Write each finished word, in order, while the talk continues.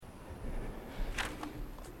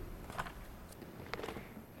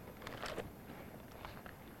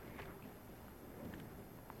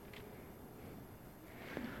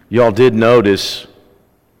Y'all did notice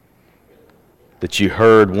that you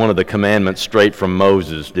heard one of the commandments straight from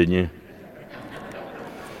Moses, didn't you?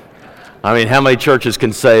 I mean, how many churches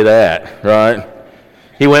can say that, right?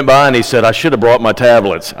 He went by and he said, I should have brought my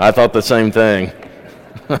tablets. I thought the same thing.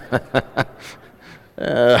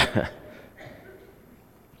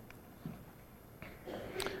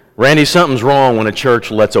 Randy, something's wrong when a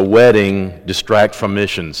church lets a wedding distract from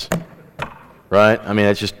missions. Right? I mean,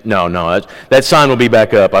 it's just, no. That sign will be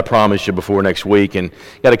back up, I promise you, before next week. And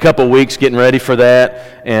got a couple of weeks getting ready for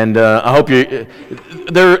that. And I hope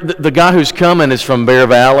the guy who's coming is from Bear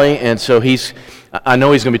Valley. And so I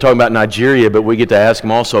know he's going to be talking about Nigeria, but we get to ask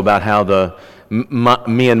him also about how the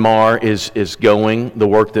Myanmar is going, the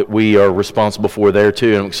work that we are responsible for there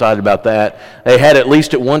too. And I'm excited about that. They had at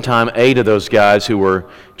least at one time 8 of those guys who were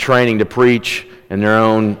training to preach in their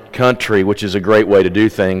own country, which is a great way to do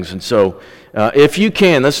things. And so, if you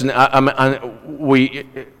can, listen,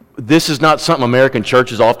 this is not something American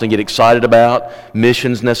churches often get excited about,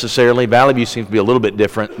 missions necessarily. Valley View seems to be a little bit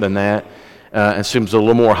different than that, and seems a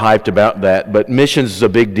little more hyped about that. But missions is a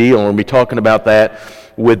big deal, and we'll be talking about that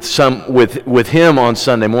with him on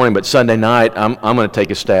Sunday morning. But Sunday night, I'm going to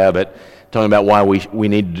take a stab at talking about why we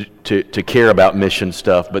need to care about mission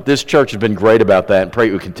stuff. But this church has been great about that, and pray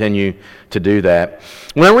it will continue to do that.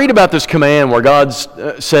 When I read about this command where God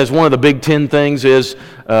says one of the big 10 things is,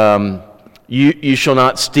 you shall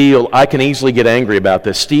not steal, I can easily get angry about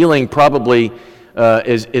this. Stealing probably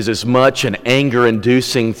is as much an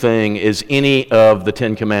anger-inducing thing as any of the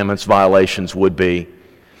 10 Commandments violations would be.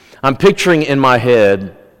 I'm picturing in my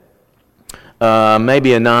head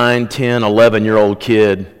maybe a 9, 10, 11-year-old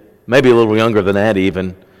kid, maybe a little younger than that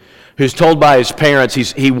even, who's told by his parents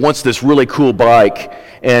he wants this really cool bike,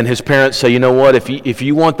 and his parents say, you know what, if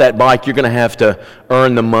you want that bike, you're going to have to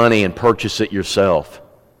earn the money and purchase it yourself.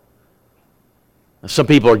 Some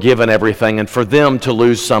people are given everything, and for them to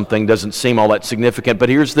lose something doesn't seem all that significant. But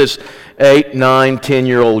here's this 8, 9,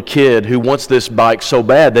 10-year-old kid who wants this bike so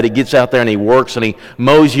bad that he gets out there and he works and he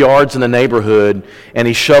mows yards in the neighborhood and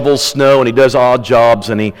he shovels snow and he does odd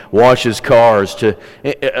jobs and he washes cars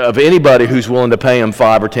of anybody who's willing to pay him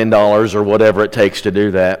 $5 or $10 or whatever it takes to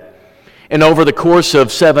do that. And over the course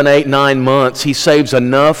of 7, 8, 9 months, he saves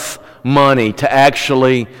enough money to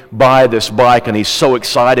actually buy this bike, and he's so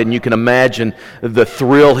excited, and you can imagine the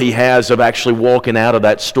thrill he has of actually walking out of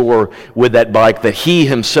that store with that bike that he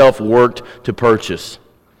himself worked to purchase.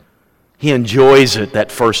 He enjoys it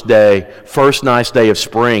that first day, first nice day of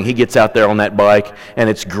spring. He gets out there on that bike, and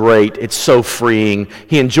it's great. It's so freeing.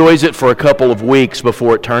 He enjoys it for a couple of weeks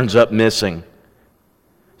before it turns up missing.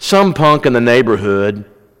 Some punk in the neighborhood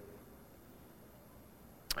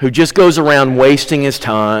who just goes around wasting his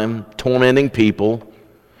time, tormenting people,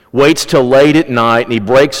 waits till late at night, and he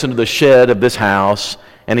breaks into the shed of this house,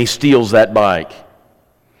 and he steals that bike.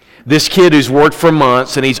 This kid who's worked for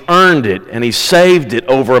months, and he's earned it, and he's saved it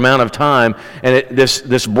over amount of time, and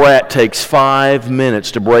this brat takes 5 minutes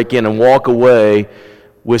to break in and walk away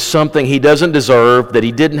with something he doesn't deserve, that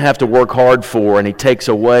he didn't have to work hard for, and he takes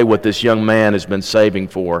away what this young man has been saving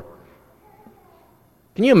for.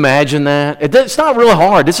 Can you imagine that? It's not really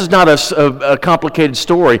hard. This is not a complicated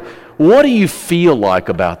story. What do you feel like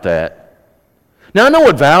about that? Now, I know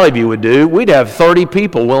what Valley View would do. We'd have 30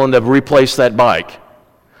 people willing to replace that bike.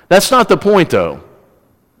 That's not the point, though.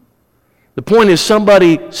 The point is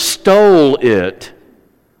somebody stole it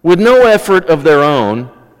with no effort of their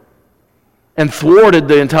own and thwarted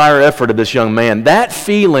the entire effort of this young man. That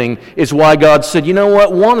feeling is why God said, you know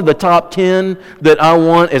what, one of the top 10 that I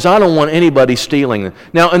want is I don't want anybody stealing it.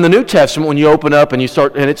 Now, in the New Testament, when you open up and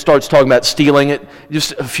it starts talking about stealing it,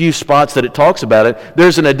 just a few spots that it talks about it,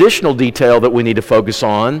 there's an additional detail that we need to focus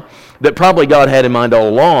on that probably God had in mind all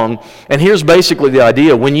along. And here's basically the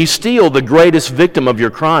idea. When you steal, the greatest victim of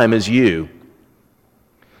your crime is you.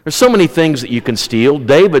 There's so many things that you can steal.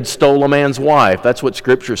 David stole a man's wife. That's what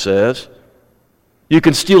Scripture says. You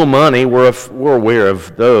can steal money, we're aware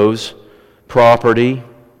of those, property,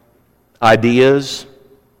 ideas.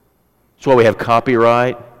 That's why we have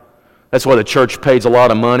copyright. That's why the church pays a lot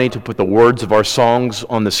of money to put the words of our songs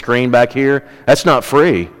on the screen back here. That's not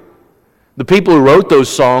free. The people who wrote those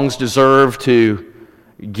songs deserve to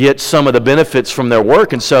get some of the benefits from their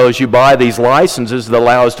work, and so as you buy these licenses that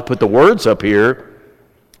allow us to put the words up here,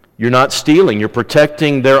 you're not stealing, you're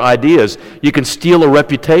protecting their ideas. You can steal a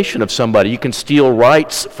reputation of somebody. You can steal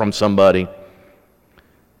rights from somebody.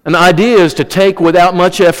 And the idea is to take without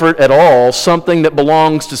much effort at all something that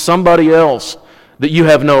belongs to somebody else that you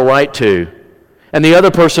have no right to. And the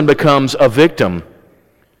other person becomes a victim.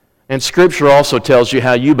 And Scripture also tells you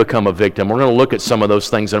how you become a victim. We're going to look at some of those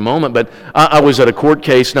things in a moment, but I was at a court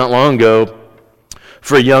case not long ago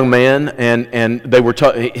for a young man, and they were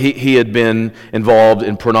he had been involved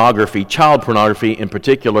in pornography, child pornography in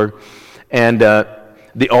particular, and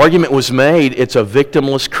the argument was made, it's a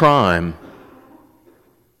victimless crime.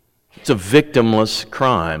 It's a victimless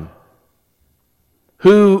crime.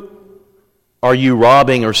 Who are you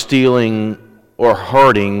robbing or stealing or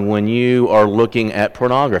hurting when you are looking at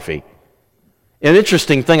pornography? An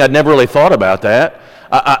interesting thing, I'd never really thought about that.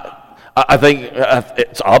 I think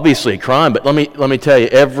it's obviously a crime, but let me tell you,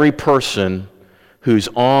 every person who's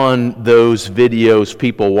on those videos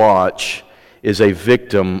people watch is a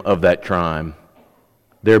victim of that crime.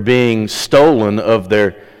 They're being stolen of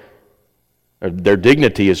their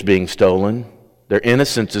dignity is being stolen. Their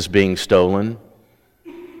innocence is being stolen.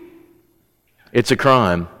 It's a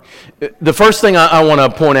crime. The first thing I want to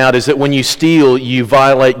point out is that when you steal, you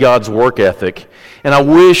violate God's work ethic. And I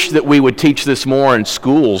wish that we would teach this more in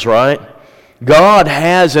schools, right? God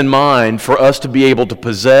has in mind for us to be able to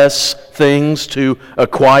possess things, to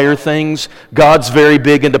acquire things. God's very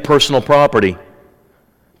big into personal property.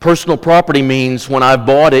 Personal property means when I've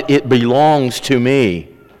bought it, it belongs to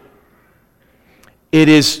me. It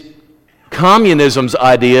is communism's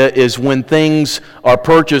idea is when things are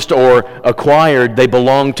purchased or acquired, they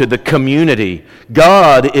belong to the community.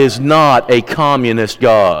 God is not a communist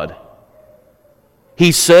God.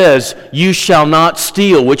 He says, you shall not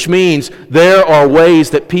steal, which means there are ways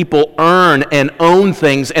that people earn and own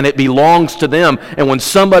things and it belongs to them. And when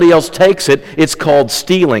somebody else takes it, it's called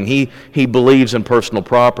stealing. He believes in personal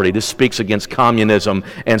property. This speaks against communism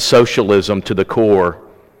and socialism to the core.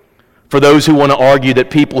 For those who want to argue that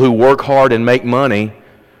people who work hard and make money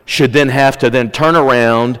should then have to then turn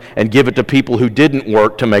around and give it to people who didn't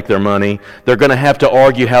work to make their money, they're going to have to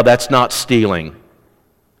argue how that's not stealing.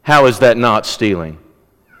 How is that not stealing?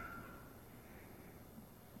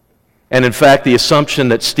 And in fact, the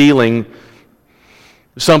assumption of stealing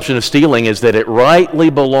is that it rightly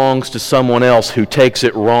belongs to someone else who takes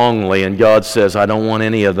it wrongly, and God says, I don't want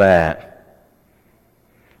any of that.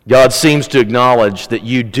 God seems to acknowledge that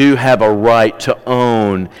you do have a right to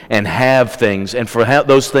own and have things and for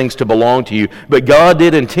those things to belong to you. But God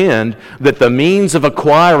did intend that the means of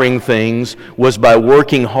acquiring things was by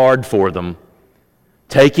working hard for them.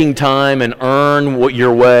 Taking time and earn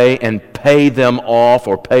your way and pay them off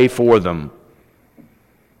or pay for them.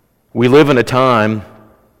 We live in a time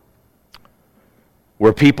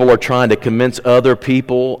where people are trying to convince other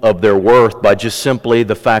people of their worth by just simply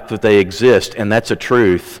the fact that they exist, and that's a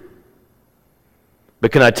truth.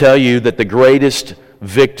 But can I tell you that the greatest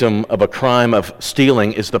victim of a crime of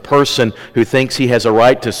stealing is the person who thinks he has a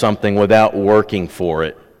right to something without working for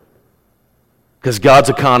it? Because God's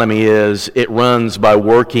economy it runs by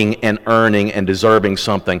working and earning and deserving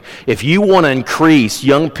something. If you want to increase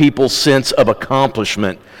young people's sense of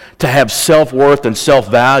accomplishment, to have self-worth and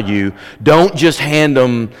self-value, don't just hand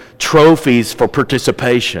them trophies for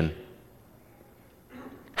participation.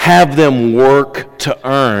 Have them work to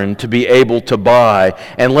earn, to be able to buy,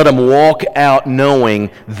 and let them walk out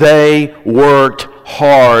knowing they worked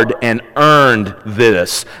hard and earned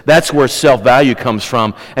this. That's where self-value comes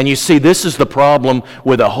from. And you see, this is the problem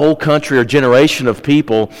with a whole country or generation of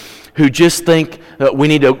people who just think we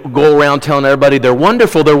need to go around telling everybody they're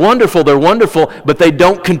wonderful, they're wonderful, they're wonderful, but they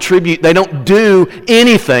don't contribute, they don't do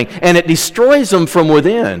anything, and it destroys them from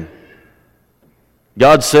within.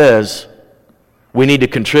 God says we need to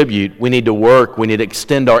contribute, we need to work, we need to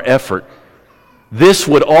extend our effort. This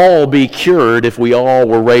would all be cured if we all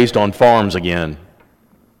were raised on farms again.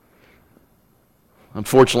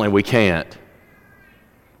 Unfortunately, we can't.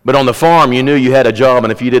 But on the farm, you knew you had a job,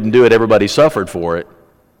 and if you didn't do it, everybody suffered for it.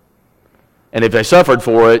 And if they suffered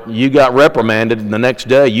for it, you got reprimanded, and the next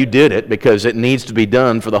day you did it because it needs to be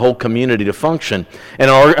done for the whole community to function. In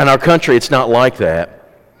our country, it's not like that.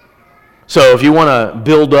 So if you want to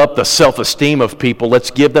build up the self-esteem of people,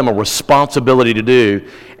 let's give them a responsibility to do,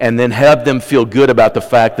 and then have them feel good about the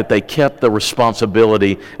fact that they kept the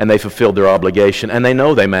responsibility and they fulfilled their obligation, and they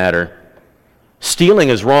know they matter. Stealing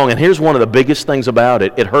is wrong, and here's one of the biggest things about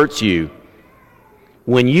it. It hurts you.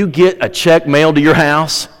 When you get a check mailed to your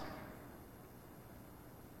house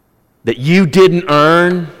that you didn't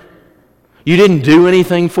earn, you didn't do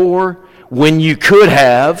anything for, when you could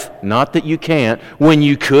have, not that you can't, when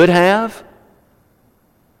you could have,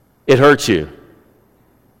 it hurts you.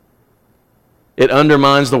 It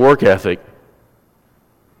undermines the work ethic.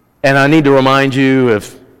 And I need to remind you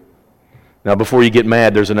now before you get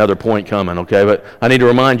mad, there's another point coming, okay? But I need to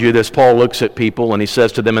remind you this. Paul looks at people and he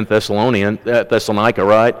says to them in Thessalonica,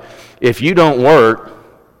 right? If you don't work,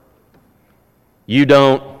 You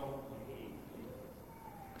don't.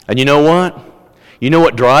 And you know what? You know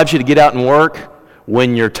what drives you to get out and work?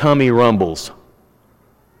 When your tummy rumbles.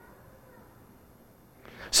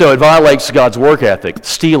 So it violates God's work ethic.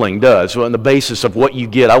 Stealing does. On the basis of what you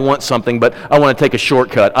get. I want something, but I want to take a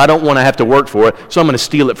shortcut. I don't want to have to work for it, so I'm going to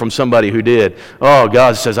steal it from somebody who did. Oh,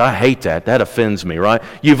 God says, I hate that. That offends me, right?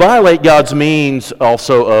 You violate God's means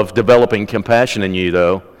also of developing compassion in you,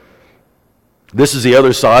 though. This is the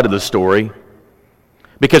other side of the story.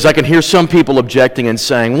 Because I can hear some people objecting and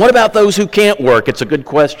saying, what about those who can't work? It's a good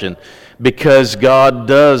question. Because God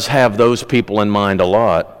does have those people in mind a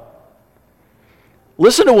lot.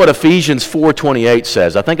 Listen to what Ephesians 4:28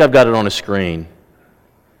 says. I think I've got it on a screen.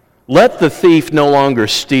 Let the thief no longer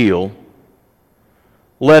steal.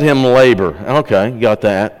 Let him labor. Okay, got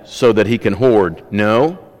that. So that he can hoard.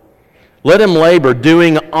 No. Let him labor,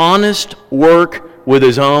 doing honest work with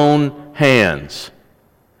his own hands,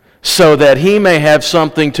 so that he may have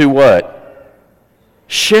something to what?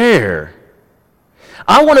 Share.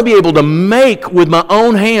 I want to be able to make with my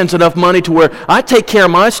own hands enough money to where I take care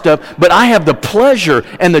of my stuff, but I have the pleasure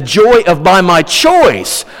and the joy of by my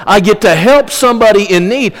choice. I get to help somebody in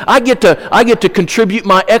need. I get to contribute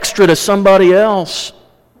my extra to somebody else.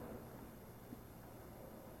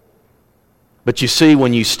 But you see,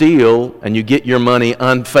 when you steal and you get your money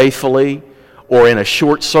unfaithfully or in a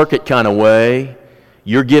short circuit kind of way,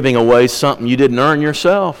 you're giving away something you didn't earn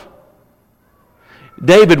yourself.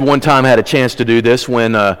 David one time had a chance to do this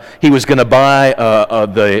when he was going to buy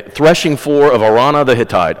the threshing floor of Araunah the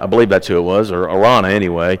Hittite. I believe that's who it was, or Araunah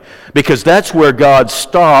anyway, because that's where God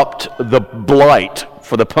stopped the blight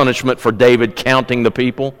for the punishment for David counting the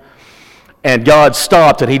people. And God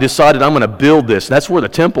stopped, and he decided, I'm going to build this. That's where the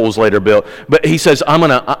temple was later built. But he says, I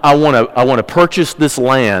want to purchase this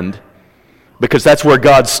land because that's where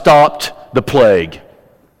God stopped the plague.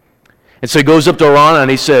 And so he goes up to Araunah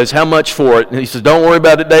and he says, how much for it? And he says, don't worry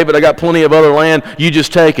about it, David. I got plenty of other land. You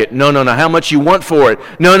just take it. No. How much you want for it?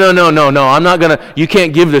 No. I'm not going to, you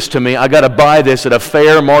can't give this to me. I got to buy this at a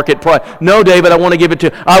fair market price. No, David, I want to give it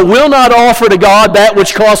to you. I will not offer to God that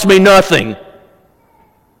which costs me nothing.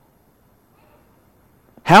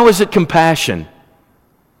 How is it compassion?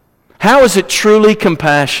 How is it truly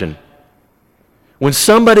compassion? When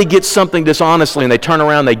somebody gets something dishonestly and they turn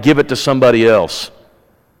around and they give it to somebody else.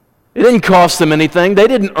 It didn't cost them anything. They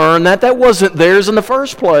didn't earn that. That wasn't theirs in the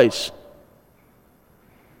first place.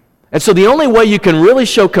 And so the only way you can really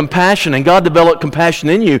show compassion and God develop compassion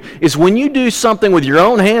in you is when you do something with your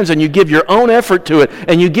own hands and you give your own effort to it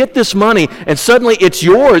and you get this money and suddenly it's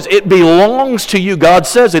yours. It belongs to you. God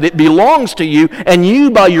says it. It belongs to you, and you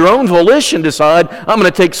by your own volition decide, I'm going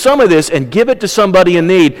to take some of this and give it to somebody in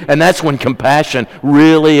need, and that's when compassion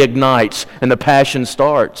really ignites and the passion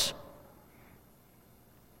starts.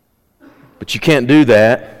 But you can't do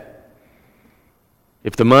that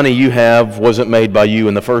if the money you have wasn't made by you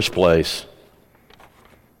in the first place.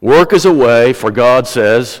 Work is a way, for God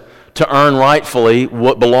says, to earn rightfully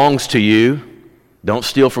what belongs to you. Don't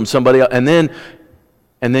steal from somebody else. And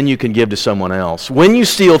then you can give to someone else. When you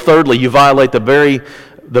steal, thirdly, you violate the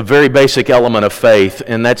very basic element of faith,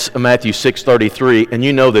 and that's Matthew 6:33. And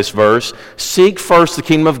you know this verse. Seek first the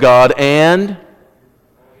kingdom of God, and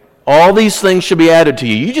all these things should be added to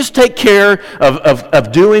you. You just take care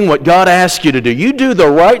of doing what God asks you to do. You do the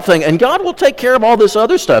right thing, and God will take care of all this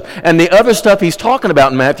other stuff. And the other stuff he's talking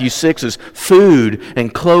about in Matthew 6 is food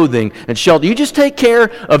and clothing and shelter. You just take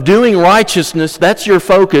care of doing righteousness. That's your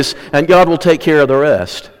focus, and God will take care of the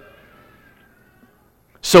rest.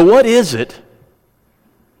 So what is it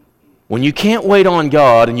when you can't wait on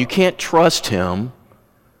God and you can't trust Him?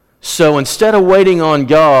 So instead of waiting on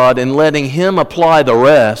God and letting Him apply the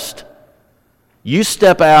rest, you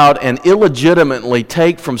step out and illegitimately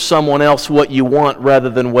take from someone else what you want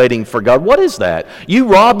rather than waiting for God. What is that? You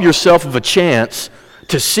rob yourself of a chance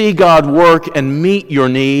to see God work and meet your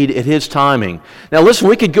need at His timing. Now listen,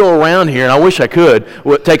 we could go around here, and I wish I could,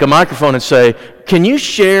 take a microphone and say, can you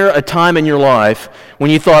share a time in your life when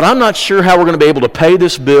you thought, I'm not sure how we're going to be able to pay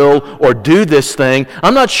this bill or do this thing.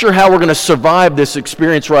 I'm not sure how we're going to survive this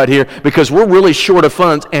experience right here because we're really short of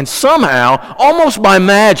funds. And somehow, almost by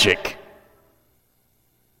magic,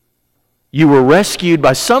 you were rescued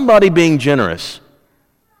by somebody being generous.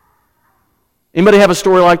 Anybody have a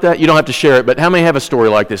story like that? You don't have to share it, but how many have a story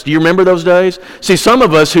like this? Do you remember those days? See, some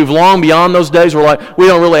of us who've long beyond those days were like, we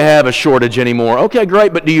don't really have a shortage anymore. Okay,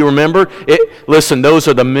 great, but do you remember? Listen, those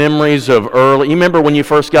are the memories of early. You remember when you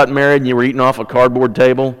first got married and you were eating off a cardboard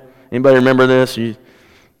table? Anybody remember this?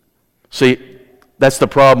 See, That's the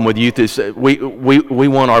problem with youth is we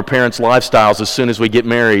want our parents' lifestyles as soon as we get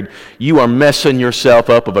married. You are messing yourself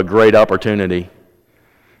up of a great opportunity.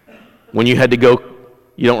 When you had to go,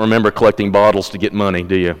 you don't remember collecting bottles to get money,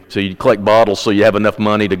 do you? So you collect bottles so you have enough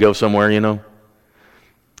money to go somewhere, you know?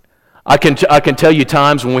 I can tell you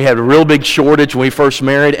times when we had a real big shortage when we first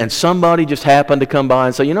married and somebody just happened to come by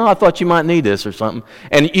and say, I thought you might need this or something.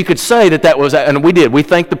 And you could say that was, and we did. We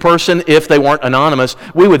thanked the person. If they weren't anonymous,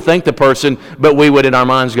 we would thank the person, but we would in our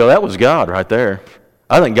minds go, that was God right there.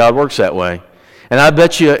 I think God works that way. And I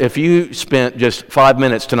bet you if you spent just 5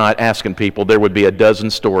 minutes tonight asking people, there would be a dozen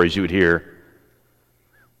stories you would hear.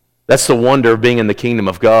 That's the wonder of being in the kingdom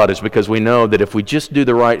of God, is because we know that if we just do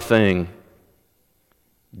the right thing,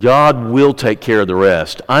 God will take care of the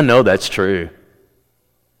rest. I know that's true.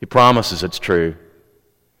 He promises it's true.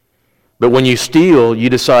 But when you steal, you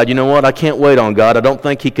decide, I can't wait on God. I don't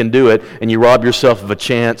think He can do it. And you rob yourself of a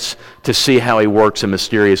chance to see how He works in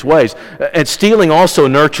mysterious ways. And stealing also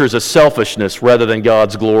nurtures a selfishness rather than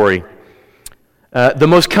God's glory. The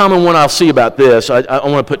most common one I'll see about this, I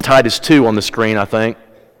want to put Titus 2 on the screen, I think.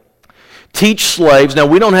 Teach slaves. Now,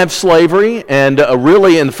 we don't have slavery, and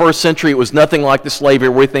really in the first century it was nothing like the slavery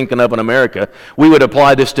we're thinking of in America. We would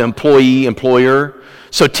apply this to employee, employer.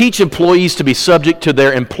 So teach employees to be subject to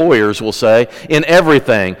their employers, we'll say, in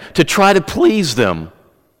everything, to try to please them.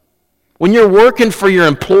 When you're working for your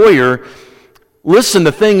employer, listen,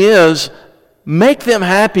 the thing is, make them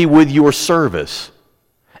happy with your service.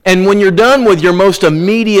 And when you're done with your most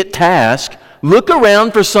immediate task, look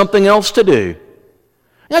around for something else to do.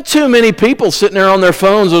 Not too many people sitting there on their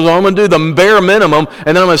phones as I'm going to do the bare minimum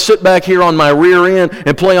and then I'm going to sit back here on my rear end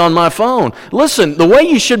and play on my phone. Listen, the way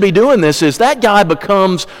you should be doing this is that guy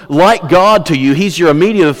becomes like God to you. He's your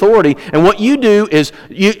immediate authority. And what you do is,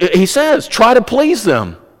 he says, try to please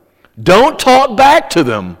them. Don't talk back to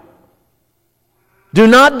them. Do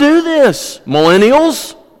not do this,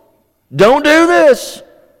 millennials. Don't do this.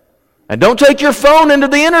 And don't take your phone into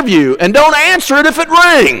the interview and don't answer it if it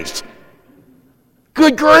rings.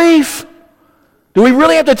 Good grief. Do we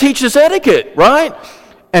really have to teach this etiquette, right?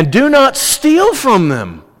 And do not steal from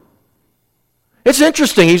them. It's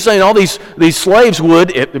interesting. He's saying all these slaves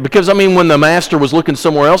would, because when the master was looking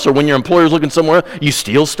somewhere else or when your employer was looking somewhere else, you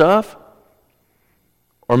steal stuff.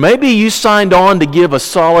 Or maybe you signed on to give a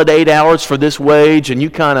solid 8 hours for this wage and you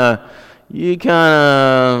kind of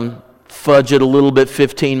fudge it a little bit,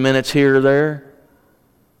 15 minutes here or there.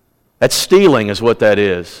 That's stealing is what that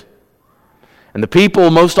is. And the people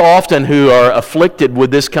most often who are afflicted with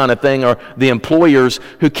this kind of thing are the employers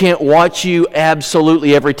who can't watch you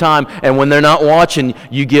absolutely every time. And when they're not watching,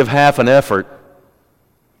 you give half an effort.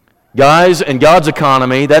 Guys, in God's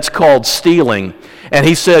economy, that's called stealing. And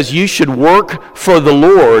He says you should work for the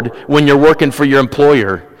Lord when you're working for your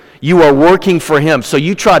employer. You are working for Him. So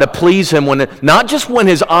you try to please Him, not just when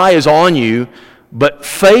His eye is on you, but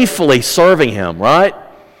faithfully serving Him, right?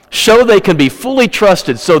 Show they can be fully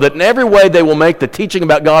trusted so that in every way they will make the teaching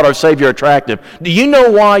about God our Savior attractive. Do you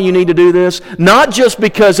know why you need to do this? Not just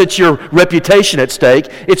because it's your reputation at stake.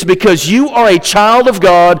 It's because you are a child of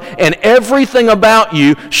God and everything about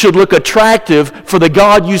you should look attractive for the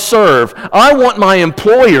God you serve. I want my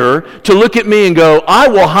employer to look at me and go, I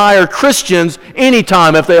will hire Christians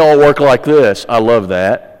anytime if they all work like this. I love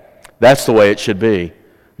that. That's the way it should be.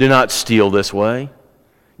 Do not steal this way.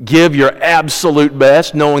 Give your absolute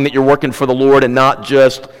best, knowing that you're working for the Lord and not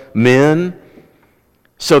just men.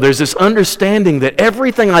 So there's this understanding that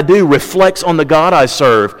everything I do reflects on the God I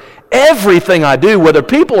serve. Everything I do, whether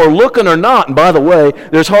people are looking or not. And by the way,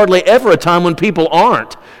 there's hardly ever a time when people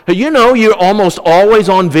aren't. You're almost always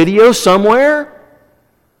on video somewhere.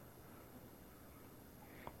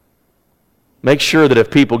 Make sure that if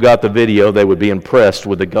people got the video, they would be impressed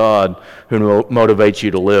with the God who motivates you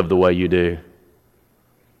to live the way you do.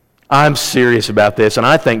 I'm serious about this, and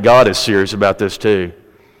I think God is serious about this too.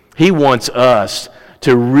 He wants us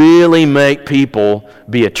to really make people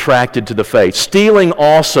be attracted to the faith. Stealing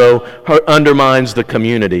also undermines the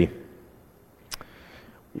community.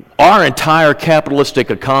 Our entire capitalistic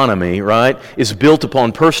economy, right, is built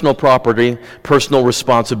upon personal property, personal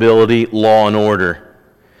responsibility, law and order.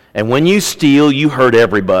 And when you steal, you hurt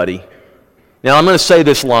everybody. Now, I'm going to say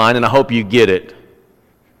this line, and I hope you get it.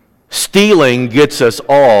 Stealing gets us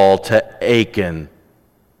all to Achan.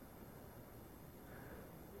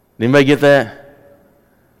 Anybody get that?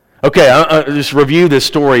 Okay, I'll just review this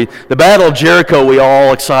story. The Battle of Jericho, we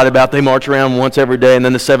all excited about. They march around once every day, and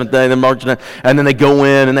then the seventh day, they march around, and then they go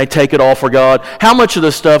in, and they take it all for God. How much of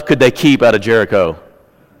the stuff could they keep out of Jericho?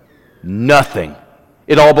 Nothing.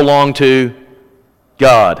 It all belonged to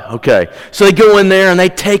God. Okay. So they go in there and they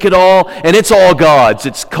take it all, and it's all God's.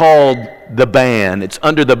 It's called the ban. It's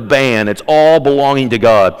under the ban. It's all belonging to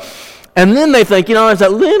God. And then they think, there's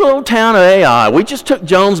that little town of Ai. We just took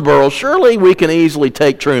Jonesboro. Surely we can easily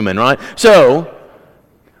take Truman, right? So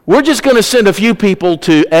we're just going to send a few people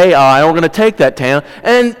to Ai, and we're going to take that town.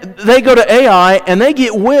 And they go to Ai, and they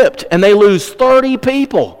get whipped, and they lose 30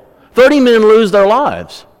 people. 30 men lose their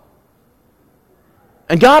lives.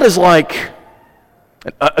 And God is like,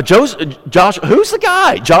 Joshua, who's the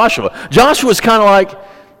guy? Joshua. Joshua's kind of like,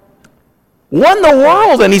 what in the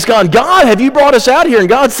world? And he's gone, God, have you brought us out here? And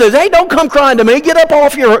God says, hey, don't come crying to me. Get up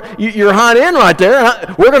off your hind end right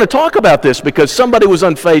there. We're going to talk about this because somebody was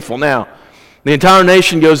unfaithful. Now, the entire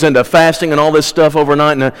nation goes into fasting and all this stuff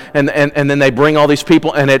overnight, and then they bring all these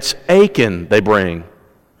people, and it's Achan they bring.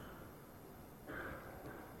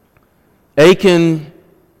 Achan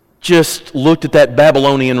just looked at that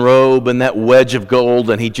Babylonian robe and that wedge of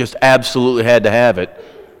gold, and he just absolutely had to have it.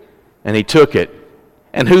 And he took it.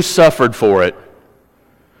 And who suffered for it?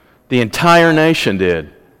 The entire nation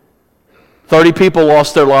did. 30 people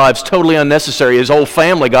lost their lives, totally unnecessary. His whole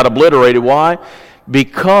family got obliterated. Why?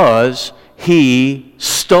 Because he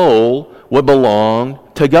stole what belonged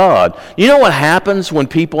to God. You know what happens when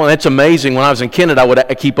people, and it's amazing, when I was in Canada, I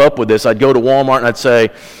would keep up with this. I'd go to Walmart and I'd say,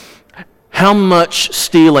 how much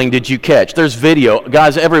stealing did you catch? There's video.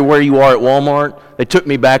 Guys, everywhere you are at Walmart, they took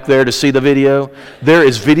me back there to see the video. There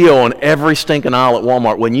is video on every stinking aisle at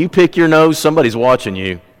Walmart. When you pick your nose, somebody's watching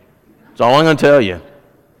you. That's all I'm going to tell you.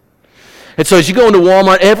 And so as you go into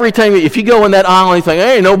Walmart, every time, if you go in that aisle and you think,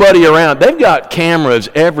 hey, ain't nobody around, they've got cameras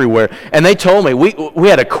everywhere. And they told me we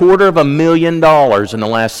had $250,000 in the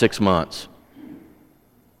last 6 months.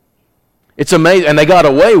 It's amazing, and they got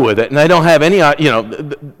away with it, and they don't have any,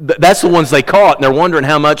 that's the ones they caught, and they're wondering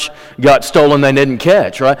how much got stolen they didn't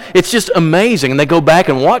catch, right? It's just amazing, and they go back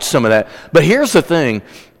and watch some of that. But here's the thing.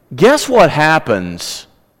 Guess what happens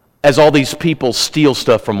as all these people steal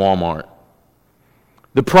stuff from Walmart?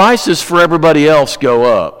 The prices for everybody else go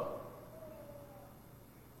up.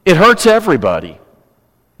 It hurts everybody.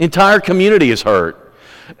 Entire community is hurt.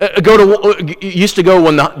 Used to go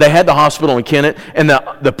when they had the hospital in Kennett, and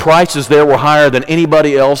the prices there were higher than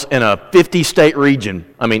anybody else in a 50-state region.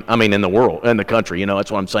 I mean in the world, in the country. That's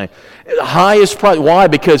what I'm saying. The highest price. Why?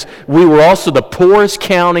 Because we were also the poorest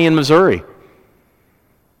county in Missouri.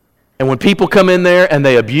 And when people come in there and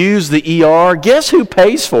they abuse the ER, guess who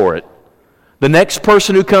pays for it? The next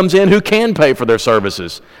person who comes in who can pay for their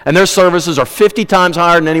services. And their services are 50 times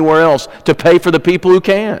higher than anywhere else to pay for the people who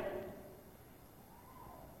can't.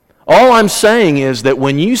 All I'm saying is that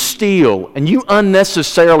when you steal and you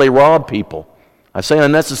unnecessarily rob people, I say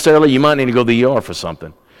unnecessarily, you might need to go to the ER for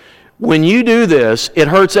something. When you do this, it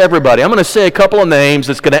hurts everybody. I'm going to say a couple of names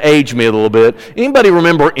that's going to age me a little bit. Anybody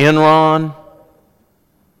remember Enron?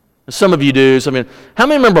 Some of you do. How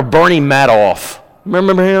many remember Bernie Madoff?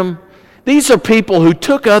 Remember him? These are people who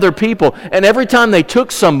took other people, and every time they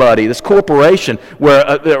took somebody, this corporation, where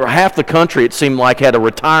half the country, it seemed like, had a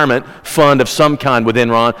retirement fund of some kind with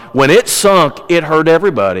Enron, when it sunk, it hurt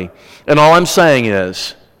everybody. And all I'm saying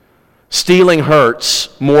is, stealing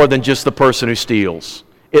hurts more than just the person who steals.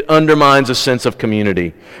 It undermines a sense of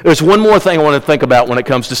community. There's one more thing I want to think about when it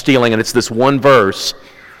comes to stealing, and it's this one verse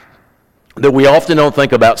that we often don't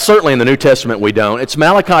think about. Certainly in the New Testament we don't. It's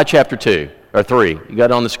Malachi chapter 2. Or 3. You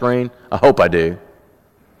got it on the screen? I hope I do.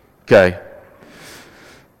 Okay.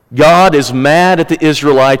 God is mad at the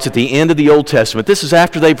Israelites at the end of the Old Testament. This is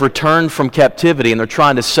after they've returned from captivity and they're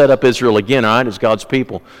trying to set up Israel again, all right, as God's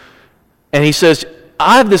people. And he says,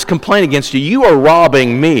 I have this complaint against you. You are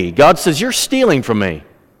robbing me. God says, you're stealing from me.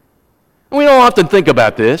 And we don't often think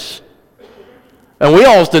about this. And we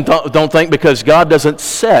often don't think because God doesn't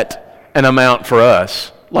set an amount for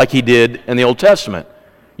us like he did in the Old Testament.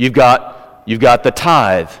 You've got the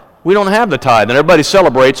tithe. We don't have the tithe, and everybody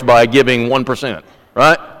celebrates by giving 1%,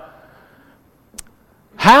 right?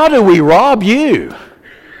 How do we rob you?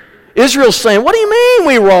 Israel's saying, what do you mean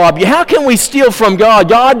we rob you? How can we steal from God?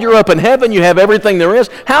 God, you're up in heaven. You have everything there is.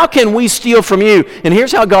 How can we steal from you? And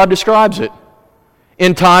here's how God describes it.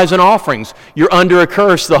 In tithes and offerings, you're under a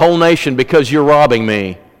curse, the whole nation, because you're robbing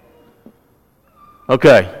me.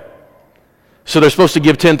 Okay. So they're supposed to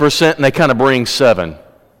give 10%, and they kind of bring 7.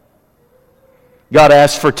 God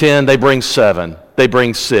asks for 10, they bring 7. They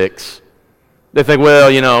bring 6. They think,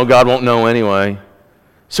 well, God won't know anyway.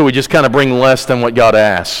 So we just kind of bring less than what God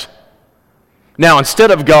asks. Now,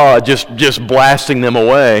 instead of God just blasting them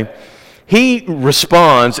away, he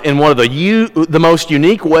responds in one of the most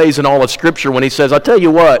unique ways in all of Scripture when he says, I'll tell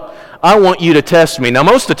you what, I want you to test me. Now,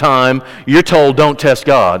 most of the time, you're told don't test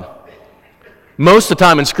God. Most of the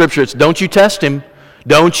time in Scripture, it's don't you test him.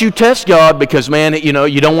 Don't you test God because, man, you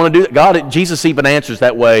don't want to do that. God, Jesus even answers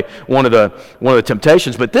that way, one of the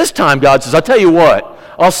temptations. But this time, God says, I'll tell you what,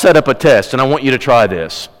 I'll set up a test, and I want you to try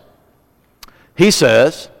this. He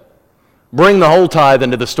says, bring the whole tithe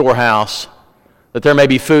into the storehouse, that there may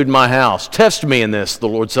be food in my house. Test me in this, the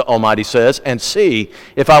Lord Almighty says, and see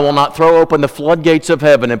if I will not throw open the floodgates of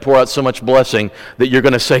heaven and pour out so much blessing that you're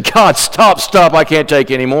going to say, God, stop, I can't take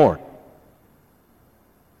any more.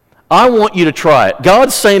 I want you to try it.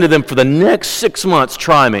 God's saying to them, for the next 6 months,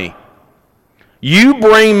 try me. You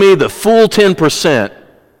bring me the full 10%,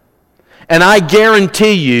 and I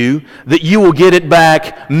guarantee you that you will get it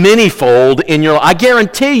back manyfold in your life. I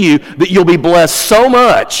guarantee you that you'll be blessed so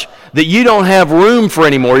much that you don't have room for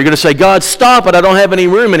anymore. You're going to say, God, stop it. I don't have any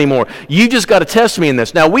room anymore. You just got to test me in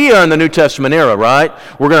this. Now, we are in the New Testament era, right?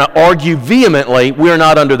 We're going to argue vehemently we're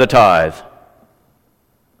not under the tithe.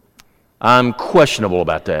 I'm questionable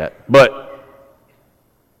about that. But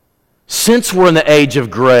since we're in the age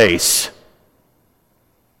of grace,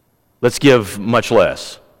 let's give much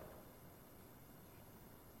less.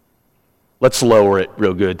 Let's lower it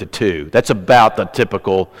real good to 2. That's about the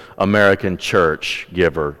typical American church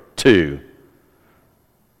giver, 2.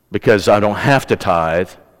 Because I don't have to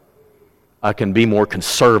tithe, I can be more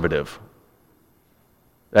conservative.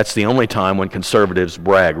 That's the only time when conservatives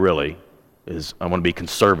brag, really, is I want to be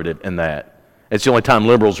conservative in that. It's the only time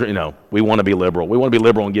liberals, we want to be liberal. We want to be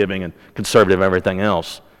liberal in giving and conservative in everything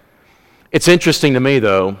else. It's interesting to me,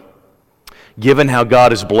 though, given how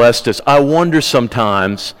God has blessed us, I wonder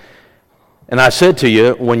sometimes, and I said to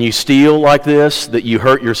you, when you steal like this, that you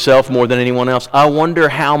hurt yourself more than anyone else, I wonder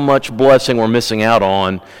how much blessing we're missing out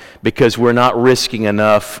on because we're not risking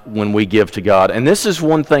enough when we give to God. And this is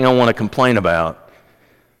one thing I want to complain about.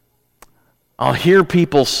 I'll hear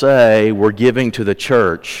people say we're giving to the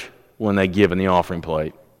church when they give in the offering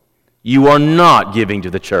plate. You are not giving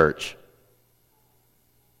to the church.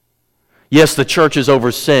 Yes, the church is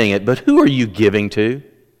overseeing it, but who are you giving to?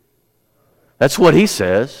 That's what he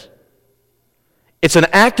says. It's an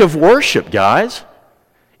act of worship, guys.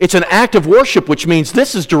 It's an act of worship, which means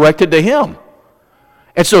this is directed to him.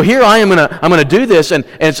 And so here I'm gonna do this, and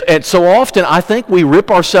so often I think we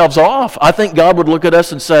rip ourselves off. I think God would look at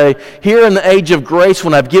us and say, here in the age of grace,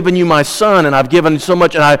 when I've given you my Son, and I've given so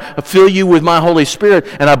much, and I fill you with my Holy Spirit,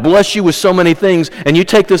 and I bless you with so many things, and you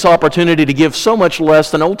take this opportunity to give so much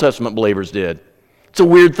less than Old Testament believers did. It's a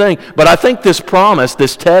weird thing. But I think this promise,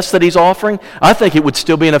 this test that he's offering, I think it would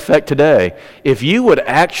still be in effect today. If you would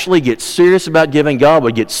actually get serious about giving, God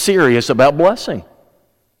would get serious about blessing.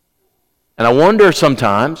 And I wonder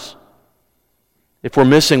sometimes if we're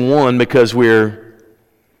missing one because we're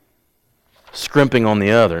scrimping on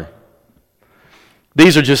the other.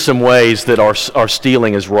 These are just some ways that our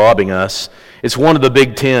stealing is robbing us. It's one of the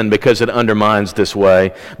big 10 because it undermines this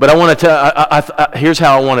way. But I want to tell, here's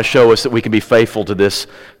how I want to show us that we can be faithful to this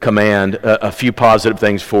command. A few positive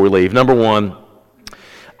things before we leave. Number one,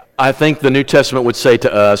 I think the New Testament would say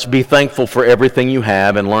to us, be thankful for everything you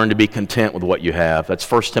have and learn to be content with what you have. That's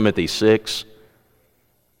 1 Timothy 6,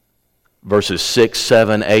 verses 6,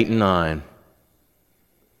 7, 8, and 9.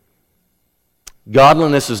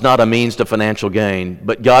 Godliness is not a means to financial gain,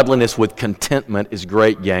 but godliness with contentment is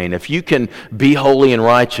great gain. If you can be holy and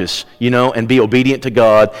righteous, and be obedient to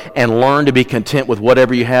God and learn to be content with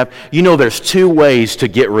whatever you have, there's 2 ways to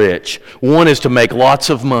get rich. One is to make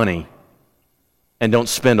lots of money and don't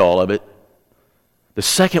spend all of it. The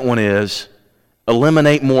second one is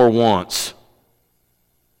eliminate more wants.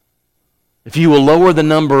 If you will lower the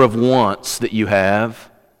number of wants that you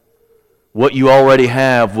have, what you already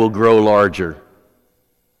have will grow larger.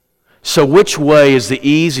 So which way is the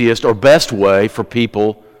easiest or best way for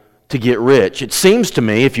people to get rich? It seems to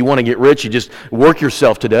me if you want to get rich, you just work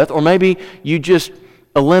yourself to death, or maybe you just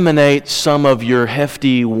eliminate some of your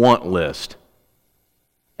hefty want list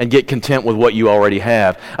and get content with what you already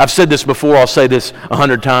have. I've said this before, I'll say this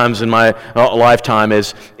 100 times in my lifetime,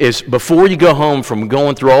 is before you go home from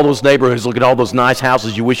going through all those neighborhoods, look at all those nice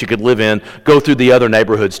houses you wish you could live in, go through the other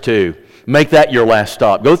neighborhoods too. Make that your last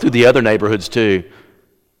stop. Go through the other neighborhoods too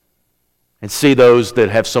and see those that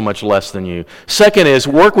have so much less than you. Second is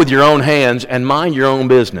work with your own hands and mind your own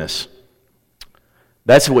business.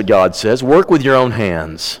 That's what God says. Work with your own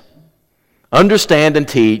hands. Understand and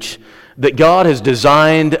teach that God has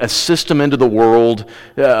designed a system into the world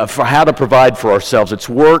for how to provide for ourselves. It's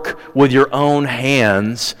work with your own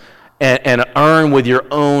hands and earn with your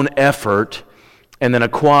own effort and then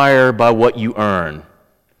acquire by what you earn.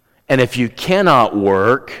 And if you cannot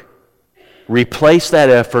work, replace that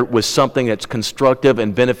effort with something that's constructive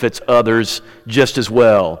and benefits others just as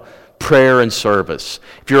well. prayer and service.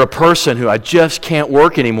 If you're a person who I just can't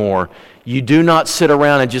work anymore, you do not sit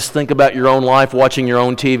around and just think about your own life, watching your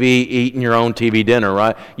own TV, eating your own TV dinner,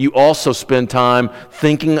 right? You also spend time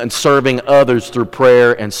thinking and serving others through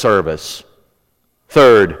prayer and service.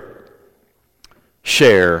 Third,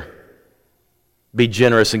 share. Be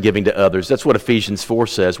generous in giving to others. That's what Ephesians 4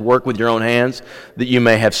 says. Work with your own hands that you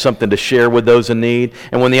may have something to share with those in need.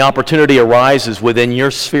 And when the opportunity arises within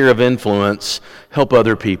your sphere of influence, help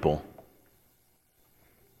other people.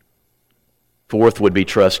 Fourth would be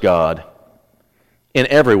trust God in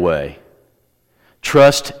every way.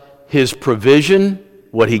 Trust His provision,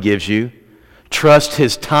 what He gives you. Trust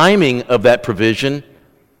His timing of that provision.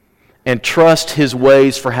 And trust His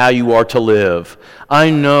ways for how you are to live. I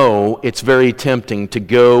know it's very tempting to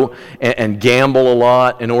go and gamble a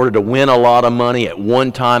lot in order to win a lot of money at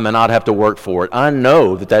one time and not have to work for it. I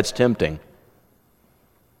know that that's tempting.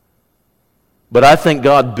 But I think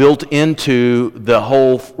God built into the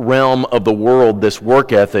whole realm of the world this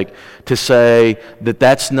work ethic to say that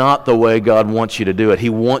that's not the way God wants you to do it. He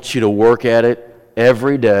wants you to work at it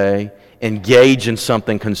every day, engage in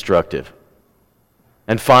something constructive.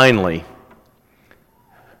 And finally,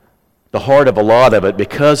 the heart of a lot of it,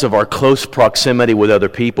 because of our close proximity with other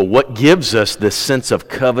people, what gives us this sense of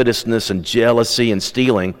covetousness and jealousy and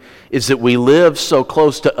stealing is that we live so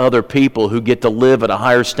close to other people who get to live at a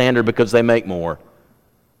higher standard because they make more.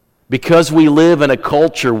 Because we live in a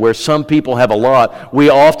culture where some people have a lot, we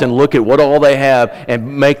often look at what all they have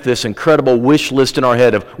and make this incredible wish list in our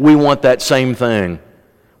head of, we want that same thing.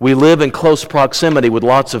 We live in close proximity with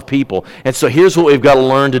lots of people. And so here's what we've got to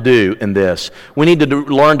learn to do in this. We need to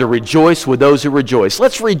learn to rejoice with those who rejoice.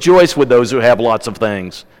 Let's rejoice with those who have lots of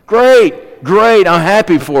things. Great, I'm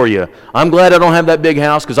happy for you. I'm glad I don't have that big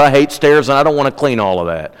house because I hate stairs and I don't want to clean all of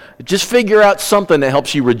that. Just figure out something that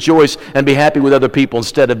helps you rejoice and be happy with other people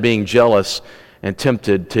instead of being jealous and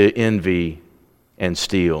tempted to envy and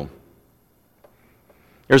steal.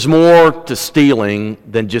 There's more to stealing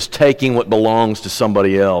than just taking what belongs to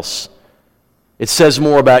somebody else. It says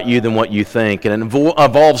more about you than what you think, and it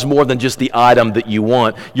involves more than just the item that you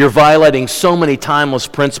want. You're violating so many timeless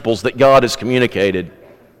principles that God has communicated.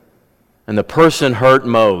 And the person hurt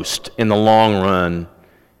most in the long run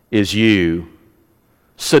is you.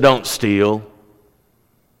 So don't steal.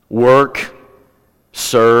 Work,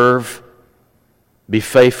 serve, be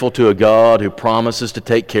faithful to a God who promises to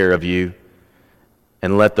take care of you.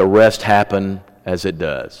 And let the rest happen as it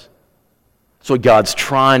does. That's what God's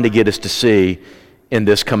trying to get us to see in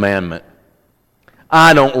this commandment.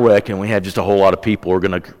 I don't reckon we have just a whole lot of people who are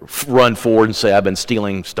going to run forward and say, I've been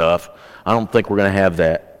stealing stuff. I don't think we're going to have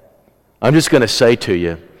that. I'm just going to say to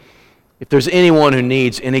you, if there's anyone who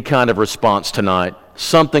needs any kind of response tonight,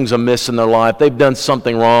 something's amiss in their life, they've done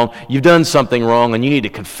something wrong, you've done something wrong, and you need to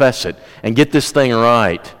confess it and get this thing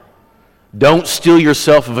right. Don't steal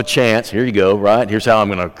yourself of a chance. Here you go, right? Here's how I'm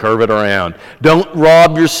going to curve it around. Don't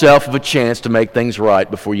rob yourself of a chance to make things right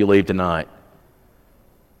before you leave tonight.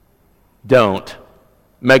 Don't.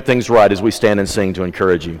 Make things right as we stand and sing to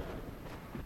encourage you.